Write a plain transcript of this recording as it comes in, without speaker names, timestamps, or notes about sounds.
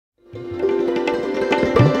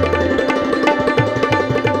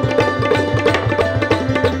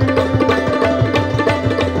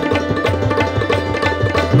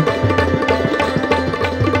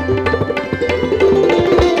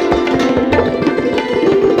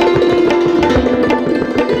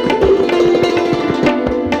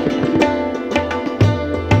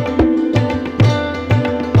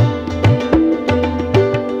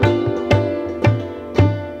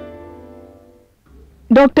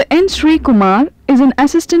Dr. N. Sreekumar is an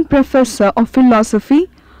assistant professor of philosophy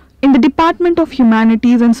in the Department of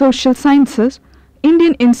Humanities and Social Sciences,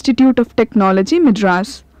 Indian Institute of Technology,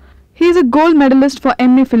 Madras. He is a gold medalist for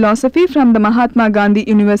MA Philosophy from the Mahatma Gandhi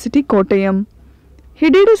University, Kottayam.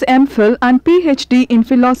 He did his MPhil and PhD in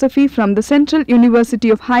Philosophy from the Central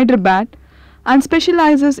University of Hyderabad and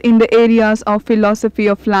specializes in the areas of philosophy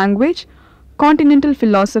of language, continental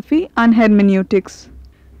philosophy and hermeneutics.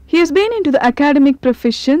 He has been into the academic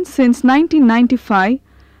profession since 1995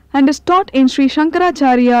 and has taught in Sri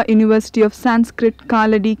Shankaracharya University of Sanskrit,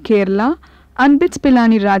 Kaladi, Kerala and BITS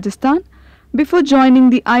Pilani, Rajasthan before joining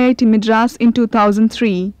the IIT Madras in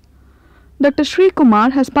 2003. Dr.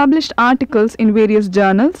 Sreekumar has published articles in various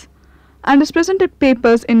journals and has presented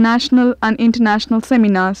papers in national and international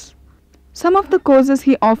seminars. Some of the courses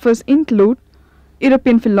he offers include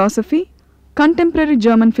European Philosophy, Contemporary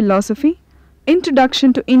German Philosophy,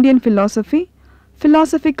 Introduction to Indian Philosophy,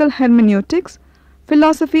 Philosophical Hermeneutics,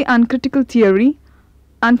 Philosophy and Critical Theory,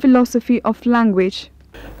 and Philosophy of Language.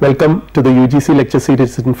 Welcome to the UGC lecture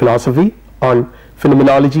series in philosophy on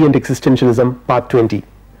Phenomenology and Existentialism part 20.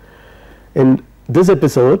 In this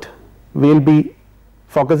episode, we will be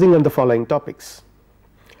focusing on the following topics.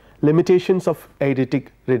 Limitations of eidetic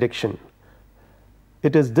reduction.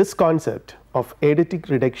 It is this concept of eidetic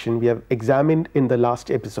reduction we have examined in the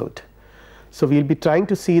last episode. So, we will be trying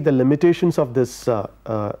to see the limitations of this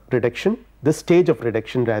reduction, this stage of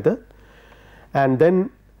reduction rather, and then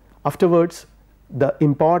afterwards the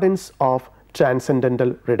importance of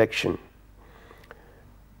transcendental reduction.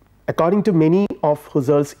 According to many of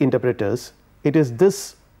Husserl's interpreters, it is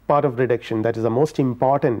this part of reduction that is the most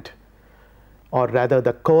important, or rather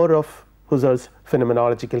the core of Husserl's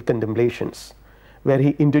phenomenological contemplations, where he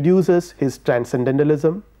introduces his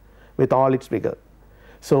transcendentalism with all its vigor.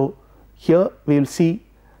 So, here we will see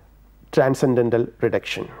transcendental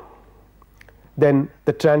reduction. Then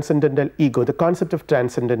the transcendental ego, the concept of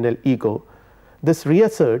transcendental ego, this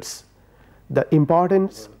reasserts the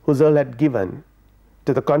importance Husserl had given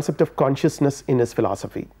to the concept of consciousness in his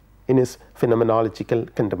philosophy, in his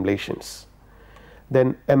phenomenological contemplations.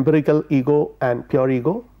 Then empirical ego and pure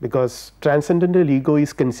ego, because transcendental ego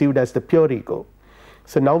is conceived as the pure ego.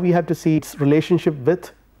 So, now we have to see its relationship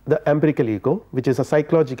with the empirical ego, which is a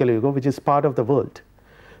psychological ego, which is part of the world.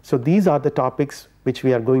 So, these are the topics which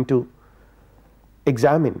we are going to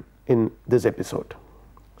examine in this episode.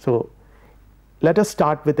 So, let us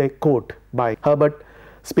start with a quote by Herbert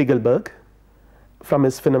Spiegelberg from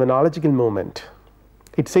his phenomenological movement.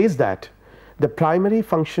 It says that the primary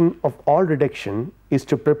function of all reduction is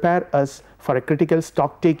to prepare us for a critical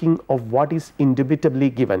stock taking of what is indubitably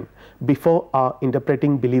given before our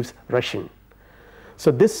interpreting beliefs rush in. So,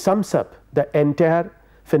 this sums up the entire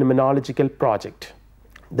phenomenological project,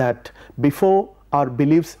 that before our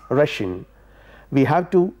beliefs rush in, we have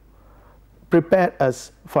to prepare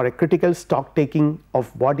us for a critical stock taking of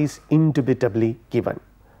what is indubitably given.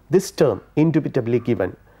 This term, indubitably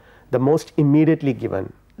given, the most immediately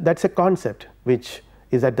given, that is a concept which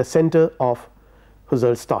is at the center of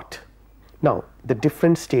Husserl's thought. Now, the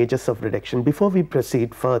different stages of reduction. Before we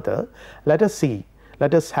proceed further, let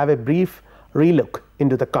us have a brief relook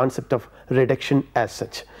into the concept of reduction as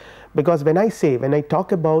such, because when I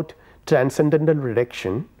talk about transcendental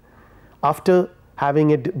reduction, after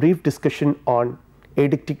having a brief discussion on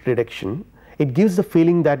eidetic reduction, it gives the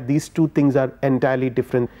feeling that these two things are entirely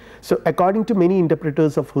different. So, according to many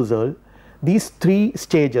interpreters of Husserl, these three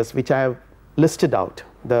stages which I have listed out,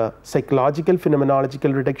 the psychological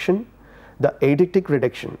phenomenological reduction, the eidetic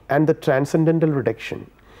reduction and the transcendental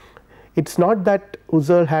reduction, it is not that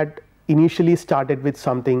Husserl had initially started with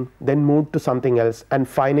something, then moved to something else and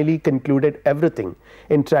finally concluded everything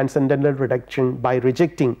in transcendental reduction by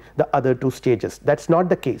rejecting the other two stages. That is not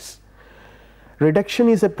the case. Reduction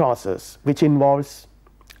is a process which involves,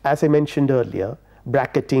 as I mentioned earlier,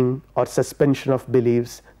 bracketing or suspension of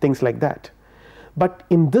beliefs, things like that. But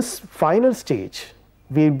in this final stage,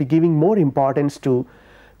 we will be giving more importance to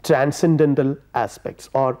transcendental aspects,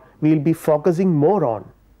 or we will be focusing more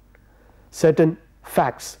on certain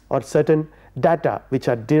facts or certain data which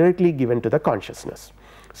are directly given to the consciousness.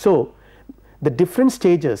 So, the different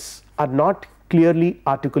stages are not clearly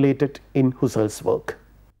articulated in Husserl's work,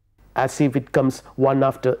 as if it comes one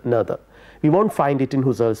after another. We will not find it in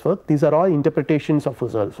Husserl's work. These are all interpretations of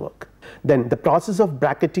Husserl's work. Then the process of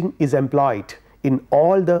bracketing is employed in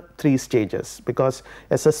all the three stages, because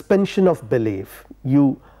a suspension of belief,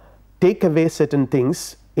 you take away certain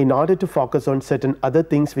things in order to focus on certain other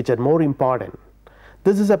things which are more important.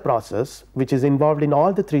 This is a process which is involved in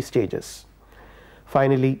all the three stages.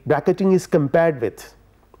 Finally, bracketing is compared with,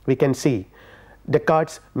 we can see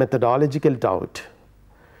Descartes' methodological doubt,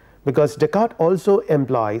 because Descartes also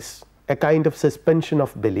employs a kind of suspension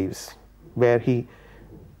of beliefs where he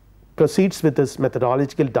proceeds with this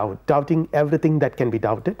methodological doubt, doubting everything that can be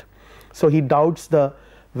doubted. So he doubts the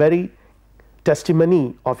very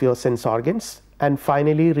testimony of your sense organs and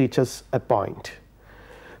finally reaches a point.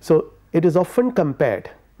 So it is often compared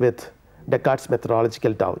with Descartes'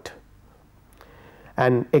 methodological doubt.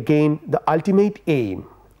 And again, the ultimate aim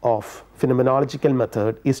of phenomenological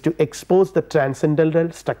method is to expose the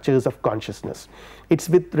transcendental structures of consciousness. It's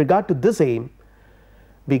with regard to this aim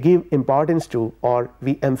we give importance to, or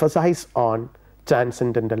we emphasize on,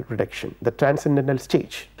 transcendental reduction, the transcendental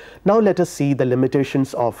stage. Now let us see the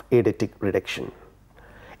limitations of eidetic reduction.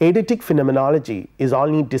 Eidetic phenomenology is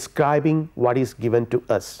only describing what is given to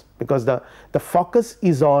us, because the focus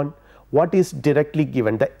is on what is directly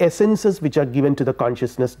given, the essences which are given to the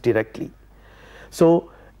consciousness directly.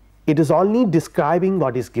 So it is only describing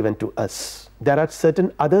what is given to us. There are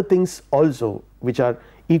certain other things also which are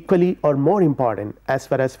equally or more important as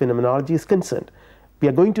far as phenomenology is concerned. We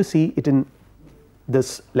are going to see it in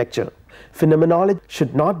this lecture. Phenomenology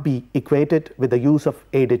should not be equated with the use of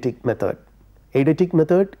eidetic method. Eidetic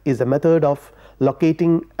method is a method of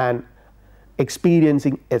locating and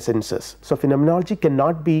experiencing essences. So phenomenology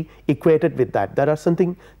cannot be equated with that. There are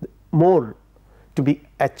something more to be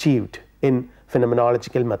achieved in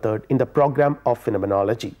phenomenological method, in the program of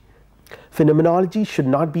phenomenology. Phenomenology should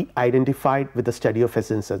not be identified with the study of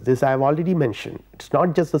essences. This I have already mentioned. It's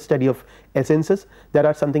not just the study of essences, there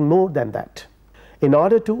are something more than that. In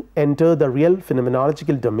order to enter the real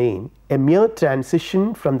phenomenological domain, a mere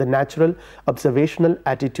transition from the natural observational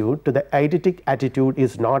attitude to the eidetic attitude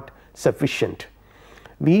is not sufficient.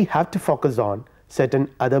 We have to focus on certain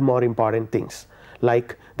other more important things,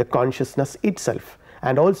 like the consciousness itself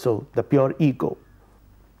and also the pure ego.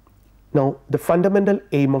 Now, the fundamental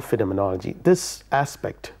aim of phenomenology, this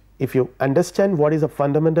aspect, if you understand what is the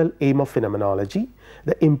fundamental aim of phenomenology,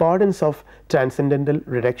 the importance of transcendental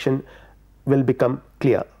reduction will become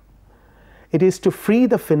clear. It is to free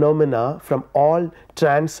the phenomena from all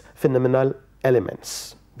trans-phenomenal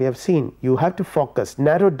elements. We have seen you have to focus,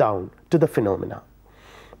 narrow down to the phenomena.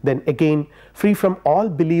 Then again, free from all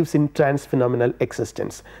beliefs in trans-phenomenal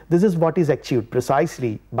existence. This is what is achieved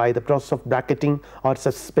precisely by the process of bracketing or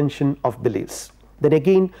suspension of beliefs. Then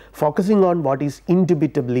again, focusing on what is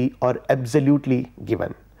indubitably or absolutely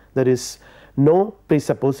given. There is no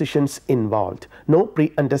presuppositions involved, no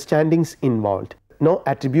pre-understandings involved, no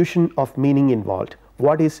attribution of meaning involved.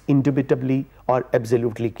 What is indubitably or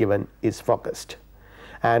absolutely given is focused,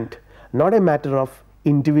 and not a matter of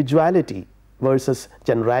individuality versus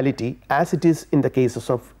generality as it is in the cases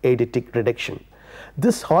of eidetic reduction.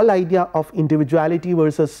 This whole idea of individuality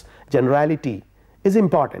versus generality is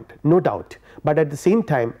important, no doubt, but at the same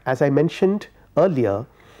time, as I mentioned earlier,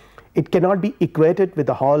 it cannot be equated with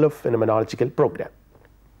the whole of phenomenological program.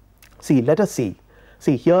 See, let us see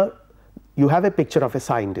here you have a picture of a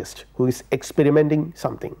scientist who is experimenting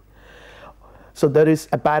something. So there is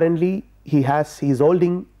apparently he is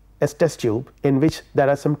holding a test tube in which there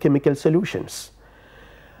are some chemical solutions.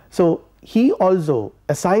 So he also,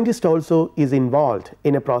 a scientist also, is involved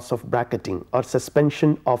in a process of bracketing or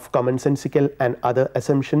suspension of commonsensical and other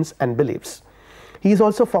assumptions and beliefs. He is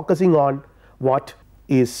also focusing on what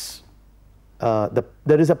is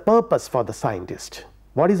there is a purpose for the scientist.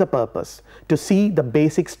 What is the purpose? To see the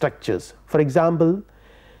basic structures. For example,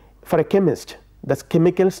 for a chemist, the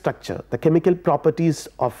chemical structure, the chemical properties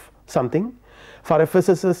of something. For a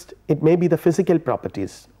physicist, it may be the physical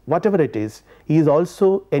properties. Whatever it is, he is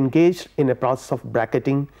also engaged in a process of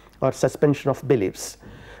bracketing or suspension of beliefs.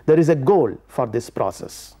 There is a goal for this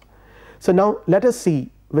process. So now let us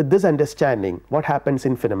see with this understanding what happens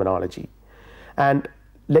in phenomenology. And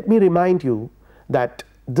let me remind you that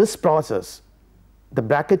this process, the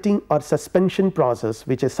bracketing or suspension process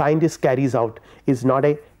which a scientist carries out, is not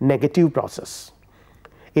a negative process.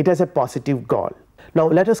 It has a positive goal. Now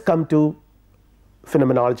let us come to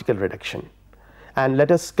phenomenological reduction, and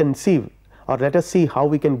let us conceive, or let us see how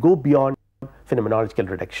we can go beyond phenomenological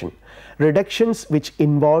reduction. Reductions which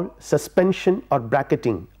involve suspension or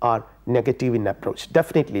bracketing are negative in approach,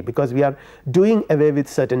 definitely, because we are doing away with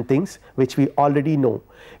certain things which we already know.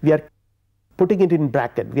 We are putting it in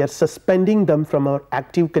bracket, we are suspending them from our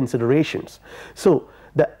active considerations. So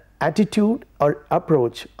the attitude or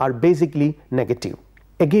approach are basically negative.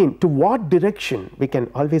 Again, to what direction, we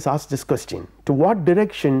can always ask this question, to what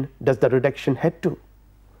direction does the reduction head to?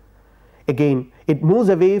 Again, it moves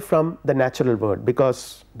away from the natural world,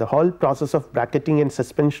 because the whole process of bracketing and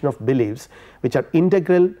suspension of beliefs which are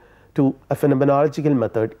integral to a phenomenological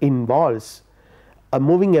method involves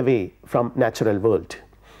moving away from natural world.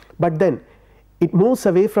 But then it moves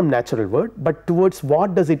away from natural world, but towards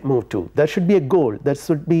what does it move to? There should be a goal, there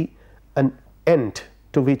should be an end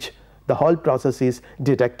to which the whole process is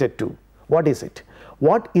directed to. What is it?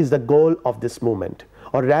 What is the goal of this movement?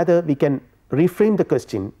 Or rather, we can reframe the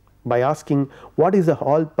question by asking, what is the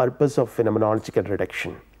whole purpose of phenomenological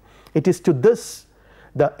reduction? It is to this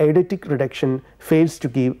the eidetic reduction fails to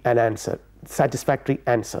give an answer, satisfactory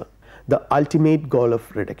answer, the ultimate goal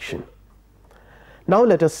of reduction. Now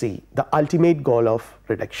let us see the ultimate goal of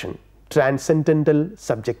reduction. Transcendental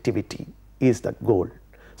subjectivity is the goal.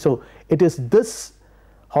 So it is this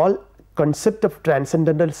whole concept of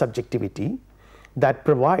transcendental subjectivity that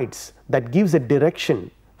gives a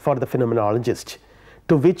direction for the phenomenologist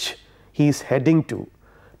to which he is heading to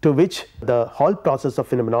which the whole process of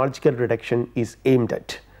phenomenological reduction is aimed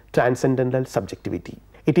at, transcendental subjectivity.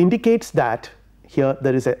 It indicates that, here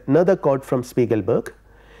there is another quote from Spiegelberg,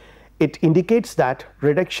 it indicates that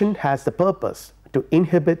reduction has the purpose to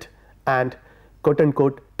inhibit and quote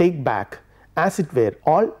unquote take back, as it were,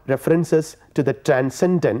 all references to the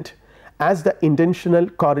transcendent as the intentional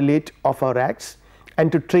correlate of our acts,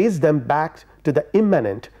 and to trace them back to the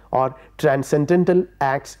immanent or transcendental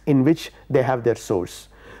acts in which they have their source.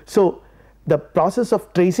 So the process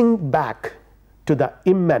of tracing back to the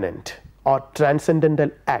immanent or transcendental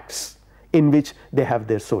acts in which they have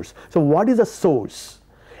their source. So what is a source?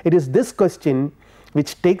 It is this question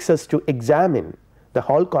which takes us to examine the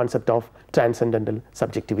whole concept of transcendental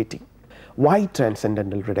subjectivity. Why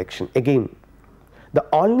transcendental reduction? Again, the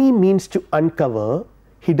only means to uncover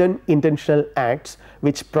hidden intentional acts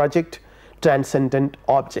which project transcendent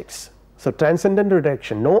objects. So transcendental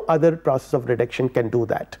reduction, no other process of reduction can do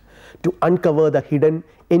that, to uncover the hidden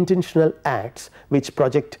intentional acts which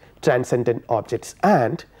project transcendent objects,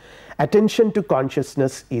 and attention to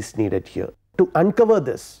consciousness is needed here to uncover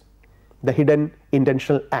this, the hidden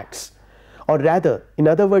intentional acts, or rather, in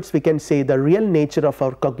other words, we can say the real nature of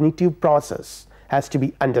our cognitive process has to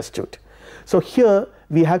be understood. So here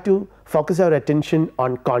we have to focus our attention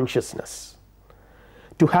on consciousness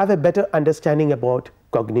to have a better understanding about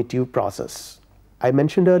cognitive process. I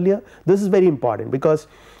mentioned earlier, this is very important because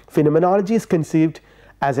phenomenology is conceived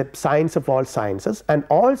as a science of all sciences, and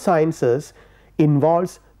all sciences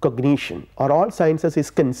involves cognition, or all sciences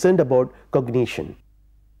is concerned about cognition.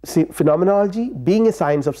 See, phenomenology, being a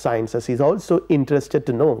science of sciences, is also interested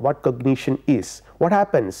to know what cognition is, what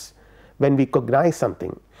happens when we cognize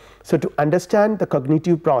something. So to understand the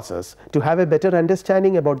cognitive process, to have a better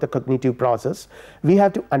understanding about the cognitive process, we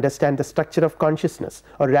have to understand the structure of consciousness,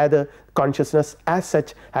 or rather consciousness as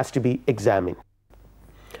such has to be examined.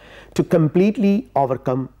 To completely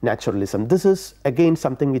overcome naturalism, this is again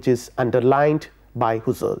something which is underlined by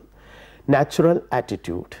Husserl. Natural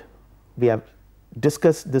attitude, we have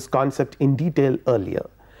discussed this concept in detail earlier.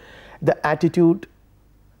 The attitude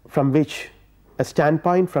from which, a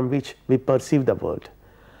standpoint from which we perceive the world.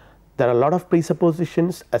 There are a lot of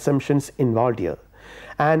presuppositions, assumptions involved here,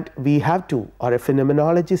 and we have to, or a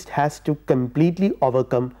phenomenologist has to completely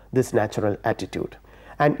overcome this natural attitude.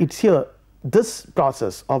 And it's here, this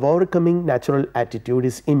process of overcoming natural attitude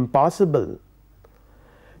is impossible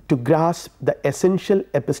to grasp the essential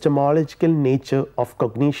epistemological nature of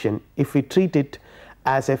cognition if we treat it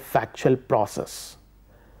as a factual process.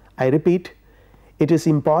 I repeat, it is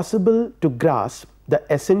impossible to grasp the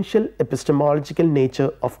essential epistemological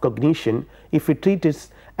nature of cognition if we treat it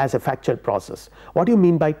as a factual process. What do you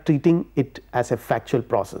mean by treating it as a factual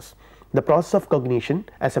process? The process of cognition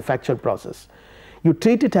as a factual process. You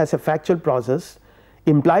treat it as a factual process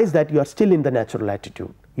implies that you are still in the natural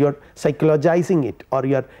attitude. You are psychologizing it, or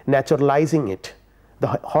you are naturalizing it. The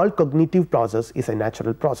whole cognitive process is a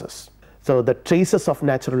natural process. So the traces of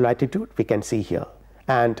natural attitude we can see here.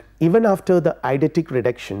 And even after the eidetic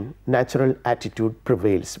reduction, natural attitude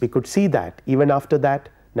prevails. We could see that even after that,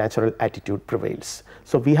 natural attitude prevails.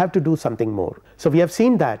 So we have to do something more. So we have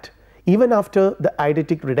seen that even after the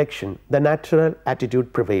eidetic reduction, the natural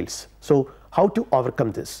attitude prevails. So how to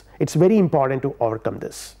overcome this? It's very important to overcome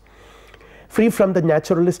this. Free from the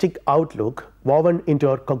naturalistic outlook woven into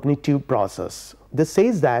our cognitive process. This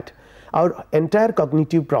says that our entire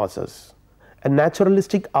cognitive process, a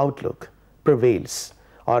naturalistic outlook prevails,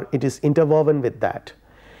 or it is interwoven with that.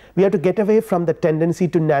 We have to get away from the tendency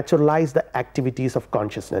to naturalize the activities of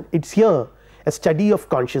consciousness. It's here a study of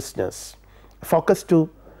consciousness, focus to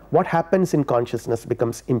what happens in consciousness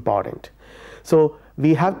becomes important. So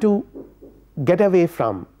we have to get away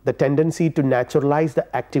from the tendency to naturalize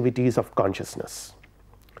the activities of consciousness.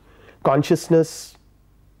 Consciousness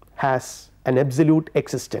has an absolute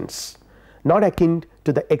existence. not akin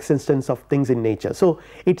to the existence of things in nature. So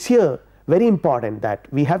it's here very important that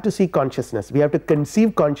we have to see consciousness, we have to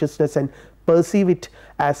conceive consciousness and perceive it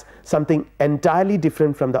as something entirely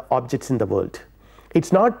different from the objects in the world.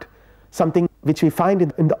 It's not something which we find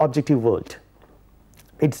in the objective world.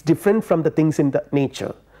 It's different from the things in the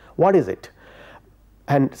nature. What is it?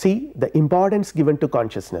 And see the importance given to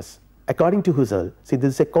consciousness. According to Husserl, see,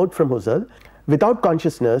 this is a quote from Husserl: without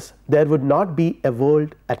consciousness there would not be a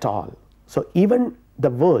world at all. So even the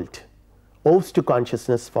world owes to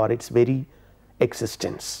consciousness for its very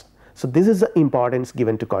existence. So this is the importance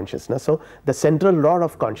given to consciousness. So the central role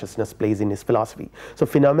of consciousness plays in his philosophy. So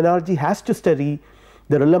phenomenology has to study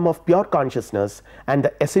the realm of pure consciousness and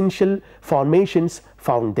the essential formations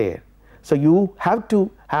found there. So you have to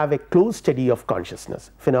have a close study of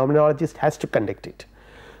consciousness. Phenomenologist has to conduct it.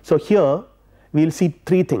 So here we will see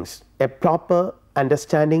three things. A proper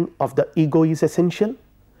understanding of the ego is essential.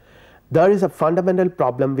 There is a fundamental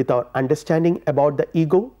problem with our understanding about the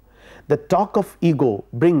ego. The talk of ego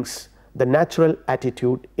brings the natural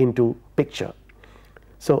attitude into picture.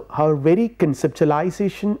 So our very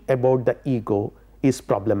conceptualization about the ego is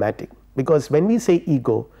problematic, because when we say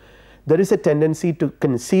ego, there is a tendency to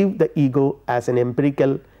conceive the ego as an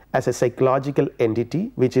empirical, as a psychological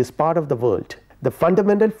entity which is part of the world. The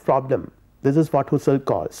fundamental problem, this is what Husserl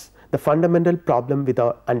calls the fundamental problem with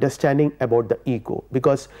our understanding about the ego,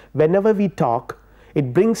 because whenever we talk,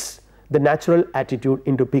 it brings the natural attitude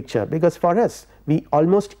into picture, because for us we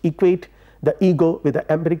almost equate the ego with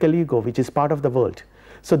the empirical ego which is part of the world.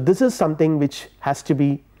 So this is something which has to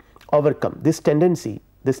be overcome. This tendency,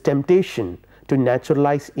 this temptation to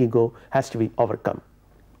naturalize ego has to be overcome.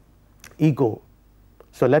 Ego.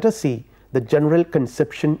 So let us see the general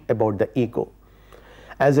conception about the ego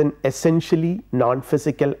as an essentially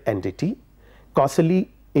non-physical entity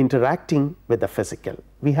causally interacting with the physical.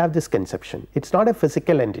 We have this conception. It's not a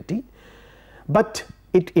physical entity, but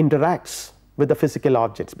it interacts with the physical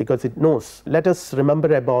objects because it knows. Let us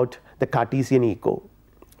remember about the Cartesian ego,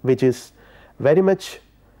 which is very much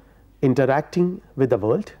interacting with the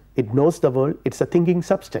world. It knows the world. It's a thinking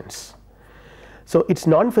substance. So it's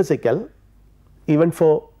non-physical. Even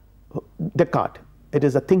for Descartes, it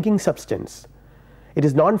is a thinking substance. It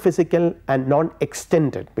is non-physical and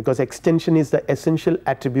non-extended, because extension is the essential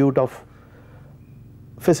attribute of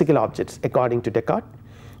physical objects according to Descartes,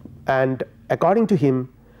 and according to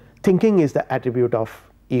him, thinking is the attribute of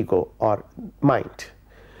ego or mind.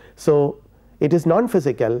 So it is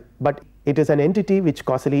non-physical, but it is an entity which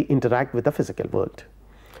causally interacts with the physical world.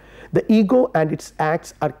 The ego and its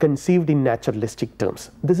acts are conceived in naturalistic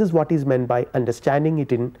terms. This is what is meant by understanding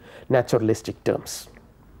it in naturalistic terms.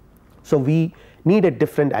 So we need a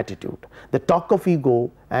different attitude. The talk of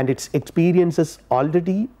ego and its experiences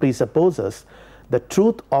already presupposes the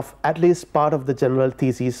truth of at least part of the general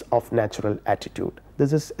thesis of natural attitude.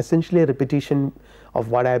 This is essentially a repetition of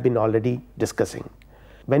what I have been already discussing.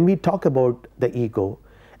 When we talk about the ego,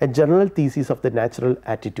 a general thesis of the natural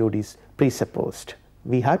attitude is presupposed.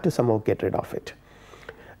 We have to somehow get rid of it.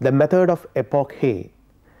 The method of epoche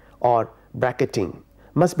or bracketing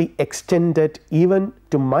must be extended even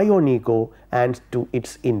to my own ego and to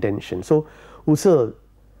its intention. So Husserl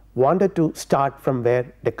wanted to start from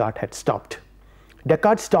where Descartes had stopped.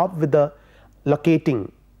 Descartes stopped with the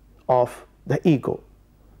locating of the ego,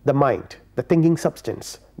 the mind, the thinking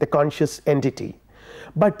substance, the conscious entity.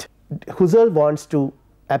 But Husserl wants to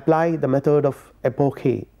apply the method of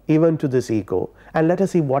epoche even to this ego, and let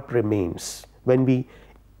us see what remains when we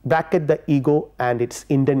bracket the ego and its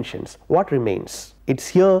intentions. What remains? It's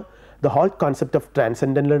here the whole concept of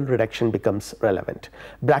transcendental reduction becomes relevant.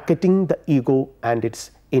 Bracketing the ego and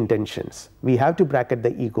its intentions. We have to bracket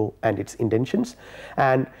the ego and its intentions,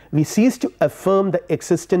 and we cease to affirm the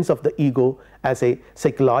existence of the ego as a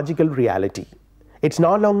psychological reality. It's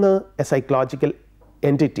no longer a psychological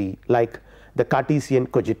entity like the Cartesian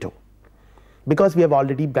cogito, because we have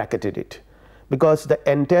already bracketed it, because the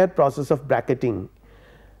entire process of bracketing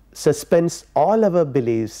suspends all our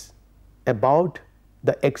beliefs about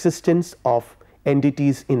the existence of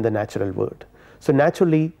entities in the natural world. So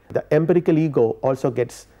naturally the empirical ego also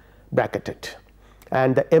gets bracketed,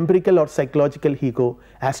 and the empirical or psychological ego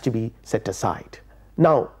has to be set aside.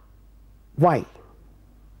 Now why?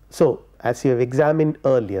 So as you have examined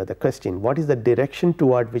earlier the question, what is the direction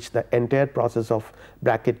toward which the entire process of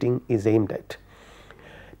bracketing is aimed at?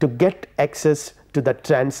 To get access to the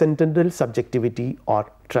transcendental subjectivity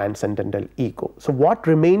or transcendental ego. So what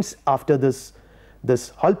remains after this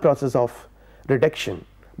whole process of reduction,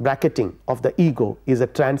 bracketing of the ego, is a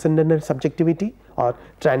transcendental subjectivity or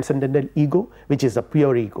transcendental ego, which is a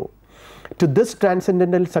pure ego. To this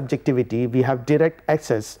transcendental subjectivity, we have direct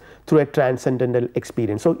access through a transcendental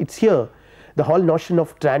experience. So, it is here the whole notion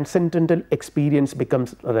of transcendental experience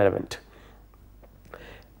becomes relevant,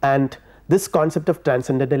 and this concept of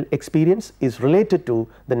transcendental experience is related to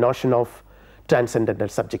the notion of transcendental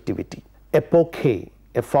subjectivity. Epoche,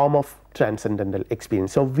 a form of transcendental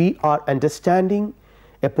experience. So, we are understanding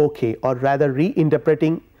epoche, or rather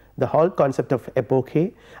reinterpreting the whole concept of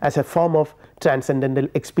epoche as a form of transcendental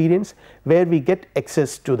experience, where we get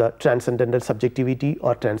access to the transcendental subjectivity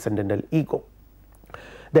or transcendental ego.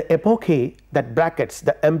 The epoche that brackets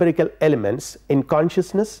the empirical elements in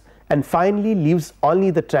consciousness and finally leaves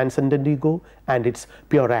only the transcendent ego and its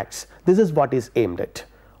pure acts. This is what is aimed at.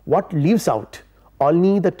 What leaves out?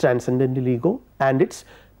 Only the transcendental ego and its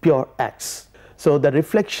pure acts. So, the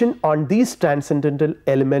reflection on these transcendental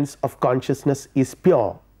elements of consciousness is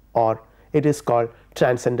pure, or it is called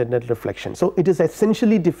transcendental reflection. So, it is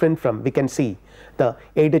essentially different from, we can see, the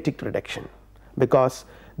eidetic reduction, because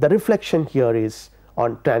the reflection here is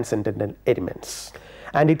on transcendental elements,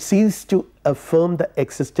 and it seeks to affirm the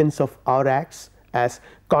existence of our acts as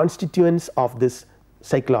constituents of this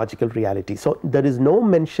psychological reality. So, there is no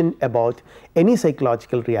mention about any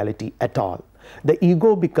psychological reality at all. The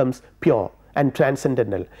ego becomes pure and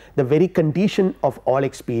transcendental, the very condition of all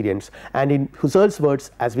experience, and in Husserl's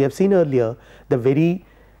words, as we have seen earlier, the very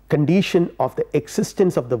condition of the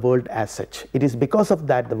existence of the world as such. It is because of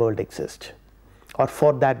that the world exists, or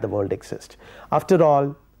for that the world exists. After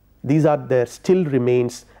all, there still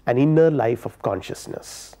remains an inner life of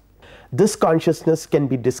consciousness. This consciousness can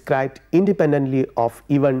be described independently of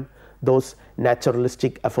even those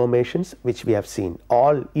naturalistic affirmations which we have seen.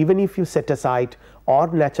 Even if you set aside all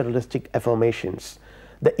naturalistic affirmations,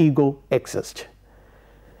 the ego exists.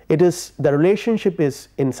 The relationship is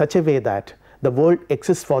in such a way that the world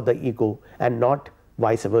exists for the ego and not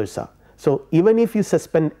vice versa. So, even if you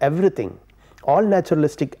suspend everything, all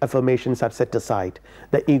naturalistic affirmations are set aside,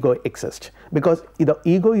 the ego exists, because the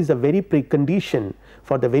ego is a very precondition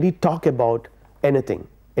for the very talk about anything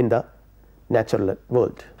in the natural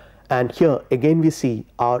world. And here again we see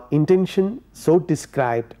our intention so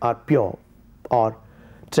described are pure or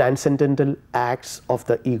transcendental acts of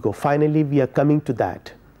the ego. Finally, we are coming to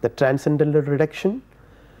that. The transcendental reduction,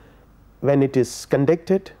 when it is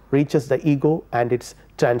conducted, reaches the ego and its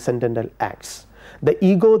transcendental acts. The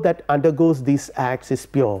ego that undergoes these acts is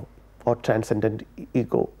pure or transcendent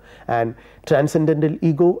ego, and transcendental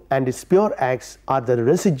ego and its pure acts are the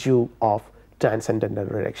residue of transcendental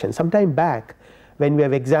reduction. Sometime back, when we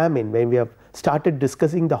have started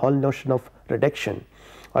discussing the whole notion of reduction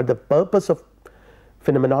or the purpose of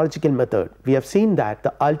phenomenological method, we have seen that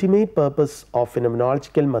the ultimate purpose of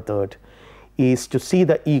phenomenological method is to see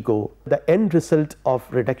the ego. The end result of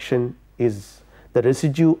reduction is the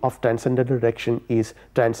residue of transcendental reduction is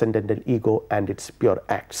transcendental ego and its pure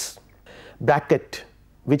acts. Bracket,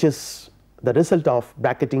 which is the result of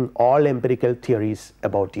bracketing all empirical theories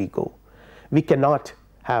about ego. We cannot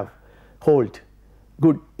hold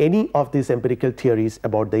good any of these empirical theories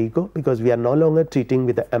about the ego, because we are no longer treating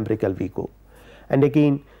with the empirical ego. And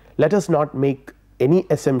again, let us not make any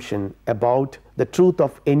assumption about the truth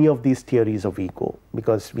of any of these theories of ego,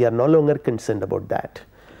 because we are no longer concerned about that.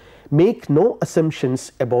 Make no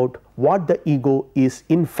assumptions about what the ego is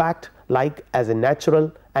in fact like as a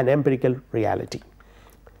natural and empirical reality,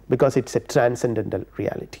 because it is a transcendental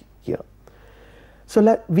reality here.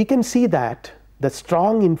 So, we can see that the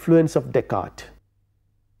strong influence of Descartes,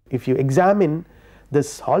 if you examine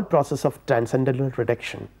this whole process of transcendental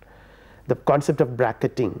reduction, the concept of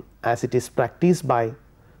bracketing as it is practiced by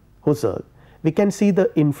Husserl, we can see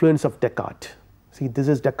the influence of Descartes. See, this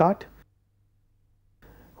is Descartes,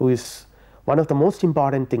 who is one of the most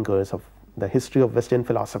important thinkers of the history of Western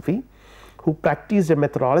philosophy, who practiced a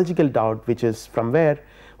methodological doubt, which is from where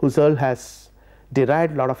Husserl has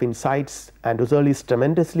derived a lot of insights, and Husserl is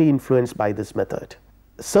tremendously influenced by this method.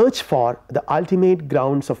 Search for the ultimate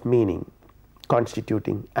grounds of meaning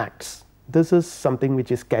constituting acts. This is something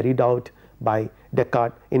which is carried out by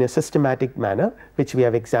Descartes in a systematic manner, which we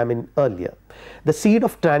have examined earlier. The seed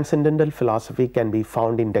of transcendental philosophy can be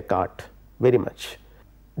found in Descartes very much.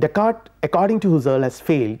 Descartes, according to Husserl, has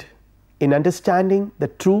failed in understanding the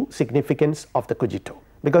true significance of the cogito,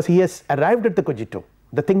 because he has arrived at the cogito,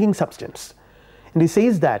 the thinking substance, and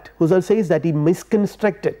Husserl says that he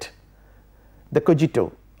misconstructed the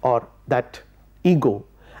cogito or that ego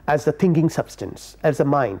as the thinking substance, as a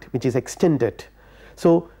mind which is extended.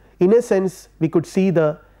 So, in a sense, we could see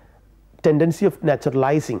the tendency of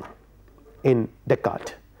naturalizing in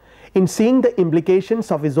Descartes. In seeing the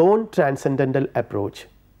implications of his own transcendental approach,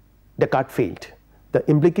 Descartes failed, the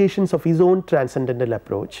implications of his own transcendental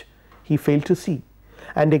approach he failed to see,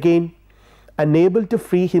 and again unable to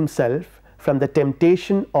free himself from the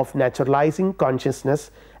temptation of naturalizing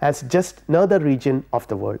consciousness as just another region of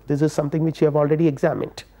the world. This is something which we have already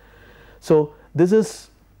examined. So this is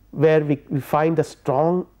where we find the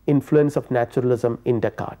strong influence of naturalism in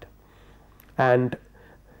Descartes, and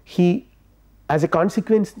he, as a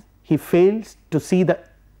consequence, he fails to see the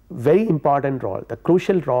very important role, the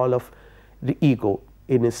crucial role of the ego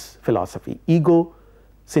in his philosophy. Ego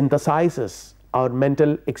synthesizes our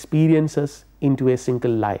mental experiences into a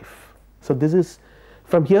single life. So this is,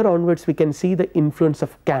 from here onwards we can see the influence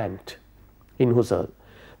of Kant in Husserl,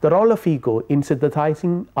 the role of ego in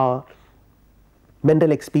synthesizing our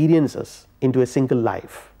mental experiences into a single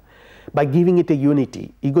life by giving it a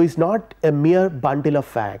unity. Ego is not a mere bundle of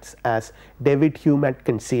facts as David Hume had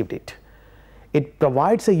conceived it. It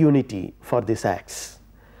provides a unity for these acts.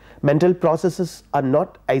 Mental processes are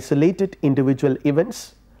not isolated individual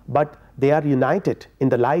events, but they are united in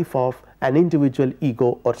the life of an individual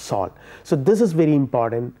ego or soul. So this is very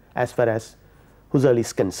important as far as Husserl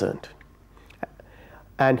is concerned.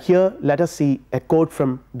 And here let us see a quote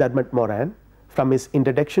from Dermot Moran from his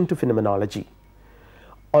Introduction to Phenomenology.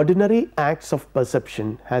 Ordinary acts of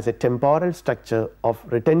perception has a temporal structure of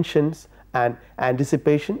retentions and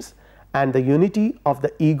anticipations, and the unity of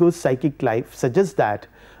the ego's psychic life suggests that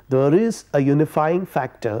there is a unifying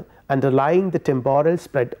factor underlying the temporal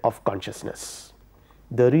spread of consciousness.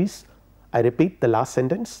 There is, I repeat the last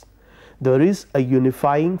sentence, there is a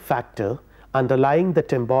unifying factor underlying the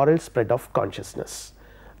temporal spread of consciousness.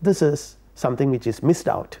 This is something which is missed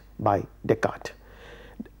out by Descartes.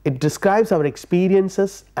 It describes our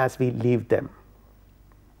experiences as we live them.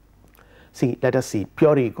 See, let us see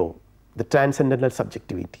pure ego, the transcendental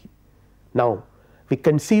subjectivity. Now we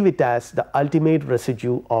conceive it as the ultimate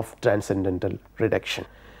residue of transcendental reduction.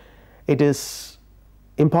 It is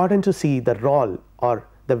important to see the role or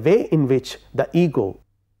the way in which the ego,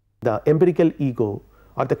 the empirical ego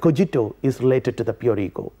or the cogito is related to the pure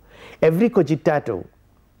ego. Every cogitato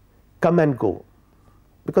come and go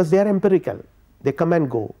because they are empirical, they come and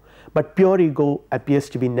go, but pure ego appears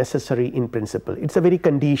to be necessary in principle. It is a very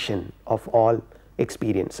condition of all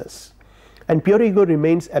experiences, and pure ego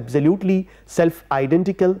remains absolutely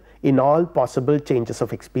self-identical in all possible changes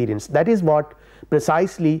of experience. That is what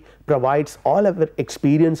precisely provides all our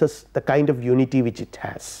experiences the kind of unity which it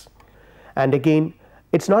has. And again,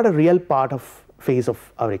 it is not a real part of phase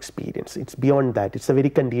of our experience, it is beyond that, it is a very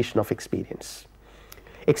condition of experience.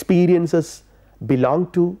 Experiences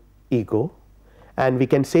belong to ego, and we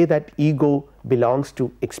can say that ego belongs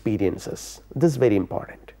to experiences. This is very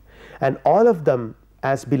important, and all of them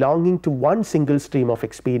as belonging to one single stream of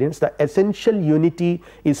experience, the essential unity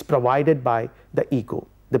is provided by the ego,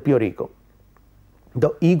 the pure ego. The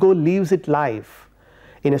ego lives its life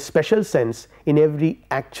in a special sense in every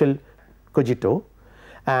actual cogito,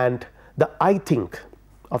 and the I think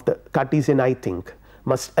of the Cartesian I think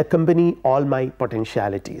must accompany all my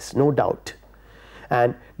potentialities, no doubt.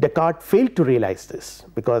 And Descartes failed to realize this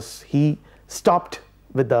because he stopped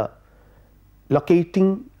with the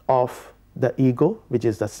locating of the ego, which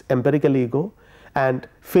is the empirical ego, and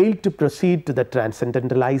failed to proceed to the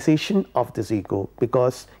transcendentalization of this ego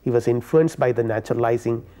because he was influenced by the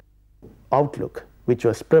naturalizing outlook which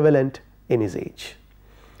was prevalent in his age.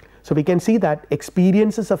 So we can see that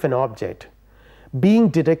experiences of an object, being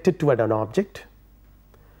directed toward an object,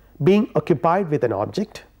 being occupied with an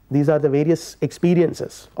object, these are the various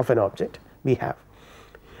experiences of an object we have,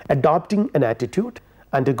 adopting an attitude,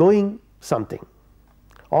 undergoing something.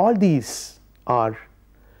 All these are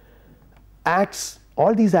acts,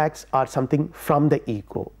 all these acts are something from the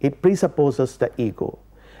ego. It presupposes the ego,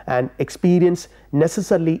 and experience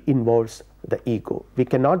necessarily involves the ego. We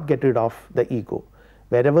cannot get rid of the ego.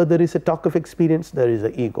 Wherever there is a talk of experience, there is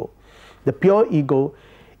the ego. The pure ego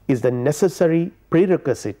is the necessary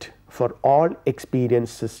prerequisite for all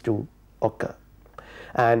experiences to occur,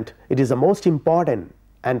 and it is the most important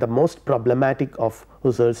and the most problematic of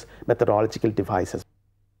Husserl's methodological devices,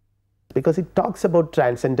 because it talks about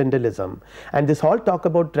transcendentalism, and this whole talk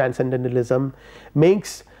about transcendentalism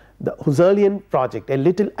makes the Husserlian project a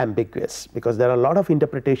little ambiguous, because there are a lot of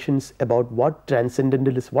interpretations about what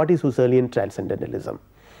transcendentalism, what is Husserlian transcendentalism,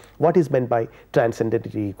 what is meant by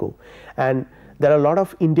transcendental ego. And there are a lot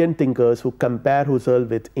of Indian thinkers who compare Husserl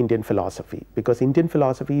with Indian philosophy, because Indian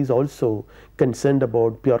philosophy is also concerned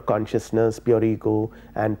about pure consciousness, pure ego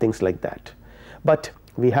and things like that. But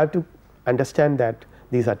we have to understand that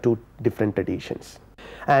these are two different traditions,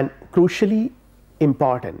 and crucially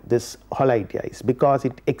important, this whole idea is because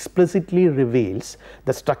it explicitly reveals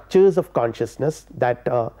the structures of consciousness that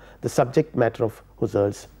the subject matter of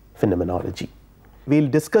Husserl's phenomenology. We will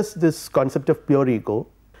discuss this concept of pure ego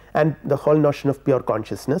and the whole notion of pure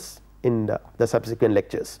consciousness in the subsequent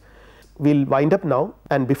lectures. We will wind up now,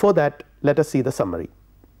 and before that let us see the summary.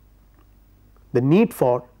 The need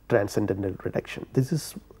for transcendental reduction. This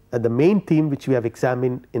is the main theme which we have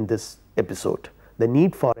examined in this episode, the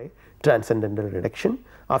need for a transcendental reduction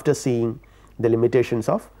after seeing the limitations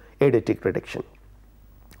of eidetic reduction.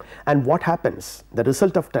 And what happens, the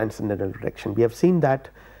result of transcendental reduction? We have seen that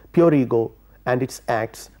pure ego and its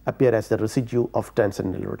acts appear as the residue of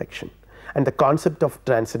transcendental reduction, and the concept of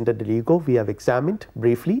transcendental ego we have examined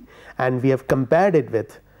briefly, and we have compared it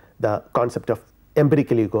with the concept of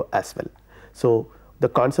empirical ego as well. So, the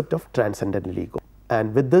concept of transcendental ego,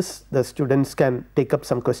 and with this the students can take up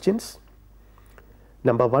some questions.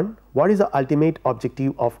 Number 1, what is the ultimate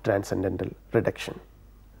objective of transcendental reduction?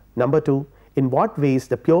 Number 2, in what ways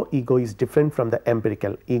the pure ego is different from the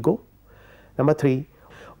empirical ego? Number 3,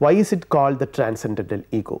 why is it called the transcendental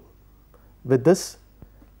ego? With this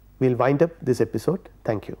we will wind up this episode.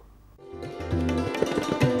 Thank you.